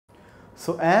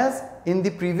So as in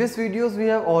the previous videos we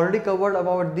have already covered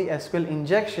about the SQL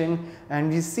injection,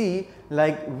 and we see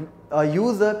like a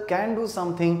user can do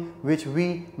something which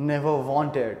we never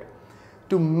wanted.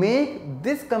 To make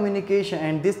this communication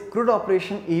and this CRUD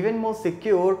operation even more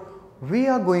secure, we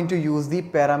are going to use the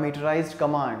parameterized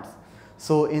commands.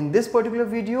 So in this particular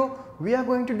video, we are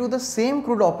going to do the same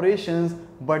CRUD operations,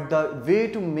 but the way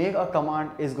to make a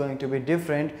command is going to be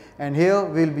different, and here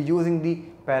we will be using the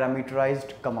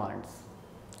parameterized commands.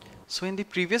 So in the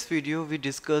previous video we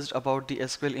discussed about the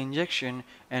SQL injection,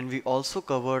 and we also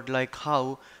covered like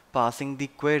how passing the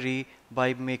query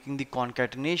by making the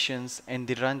concatenations in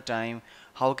the runtime,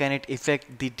 how can it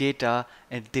affect the data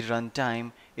at the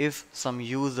runtime if some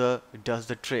user does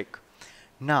the trick.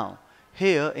 Now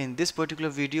here in this particular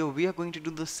video we are going to do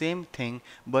the same thing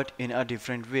but in a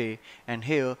different way, and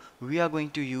here we are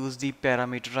going to use the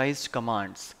parameterized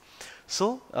commands.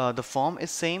 So the form is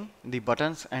same, the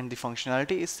buttons and the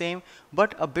functionality is same,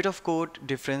 but a bit of code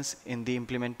difference in the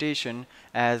implementation,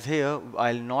 as here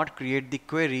I'll not create the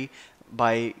query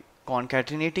by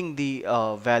concatenating the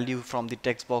value from the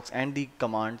text box and the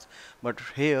commands, but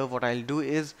here what I'll do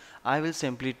is I will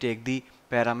simply take the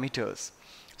parameters.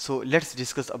 So let's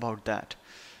discuss about that.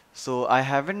 So I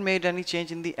haven't made any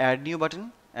change in the add new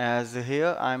button, as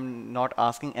here I'm not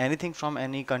asking anything from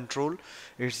any control.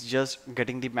 It's just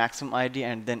getting the maximum ID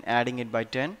and then adding it by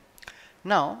 10.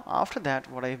 Now after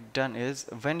that what I've done is,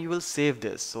 when you will save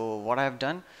this, so what I've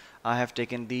done, I have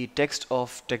taken the text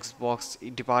of text box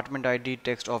department ID,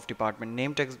 text of department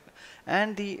name text,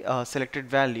 and the selected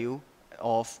value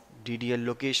of DDL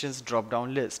locations drop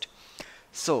down list.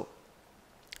 So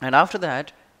and after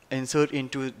that insert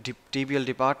into TBL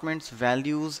departments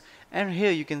values, and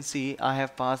here you can see I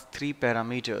have passed 3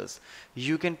 parameters.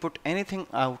 You can put anything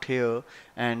out here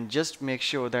and just make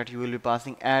sure that you will be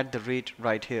passing at the rate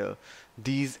right here.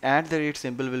 These at the rate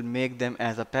symbol will make them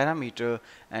as a parameter,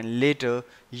 and later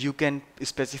you can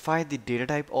specify the data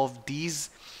type of these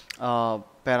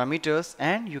parameters,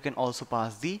 and you can also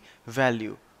pass the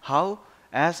value. How?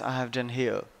 As I have done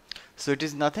here. So it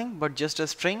is nothing but just a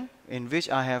string in which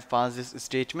I have passed this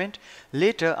statement.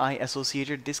 Later I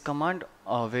associated this command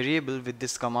variable with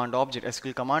this command object,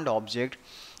 SQL command object,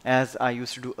 as I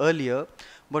used to do earlier.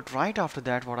 But right after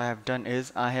that what I have done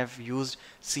is I have used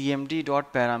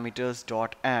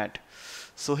cmd.parameters.add.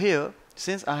 So here,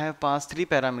 since I have passed 3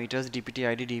 parameters, dpt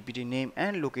id, dpt name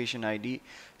and location id,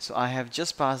 so I have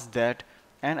just passed that,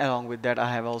 and along with that I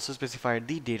have also specified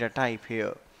the data type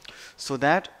here. So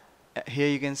that here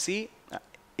you can see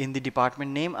in the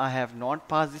department name I have not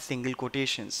passed the single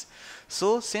quotations.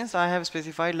 So since I have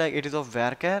specified like it is of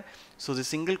varchar, so the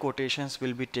single quotations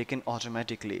will be taken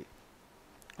automatically.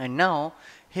 And now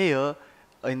here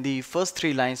in the first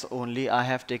 3 lines only I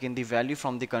have taken the value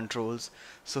from the controls.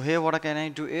 So here what can I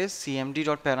do is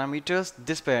cmd.parameters,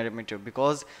 this parameter,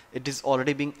 because it is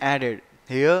already being added.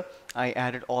 Here I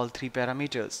added all 3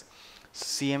 parameters.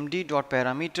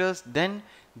 cmd.parameters, then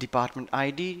department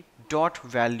id dot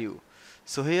value.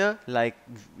 So here, like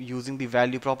using the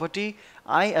value property,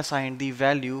 I assigned the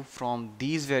value from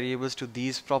these variables to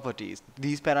these properties,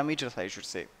 these parameters I should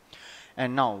say.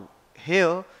 And now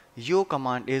here your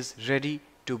command is ready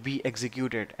to be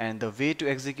executed, and the way to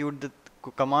execute the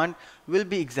command will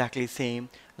be exactly same,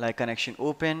 like connection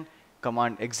open,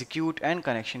 command execute and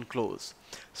connection close.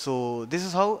 So this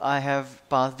is how I have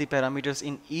passed the parameters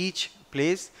in each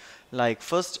place. Like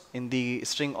first in the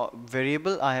string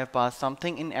variable I have passed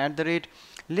something in at the rate.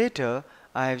 Later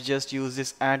I have just used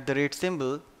this at the rate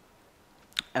symbol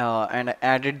and I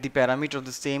added the parameter of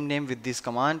the same name with this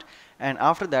command, and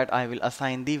after that I will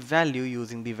assign the value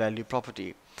using the value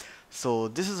property. So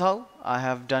this is how I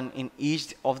have done in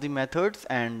each of the methods,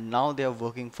 and now they are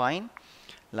working fine.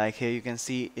 Like here you can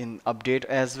see in update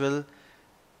as well.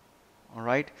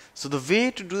 Alright, so the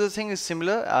way to do the thing is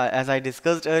similar as I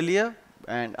discussed earlier,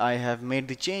 and I have made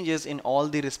the changes in all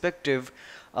the respective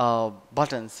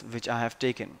buttons which I have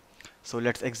taken. So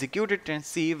let's execute it and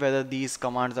see whether these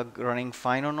commands are running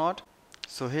fine or not.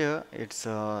 So here it's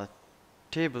a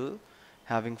table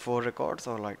having 4 records.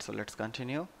 Alright, so let's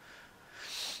continue.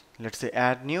 Let's say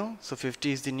add new. So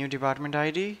 50 is the new department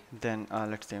ID. Then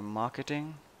let's say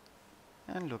marketing,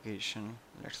 and location,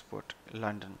 let's put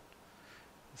London.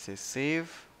 Say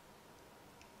save.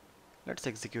 Let's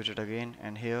execute it again,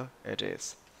 and here it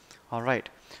is. Alright,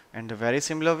 and a very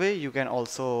similar way you can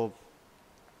also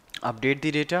update the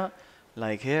data.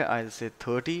 Like here I'll say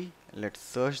 30. Let's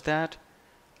search that.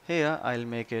 Here I'll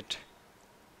make it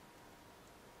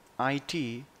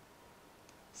IT,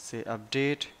 say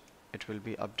update, it will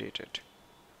be updated.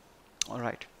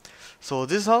 Alright, So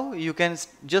this is how you can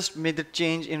just make the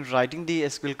change in writing the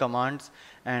SQL commands,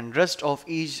 and rest of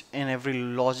each and every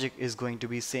logic is going to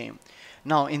be same.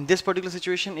 Now in this particular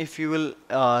situation, if you will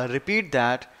repeat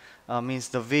that, means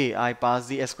the way I passed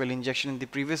the SQL injection in the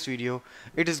previous video,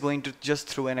 it is going to just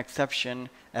throw an exception,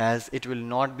 as it will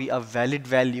not be a valid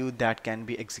value that can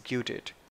be executed.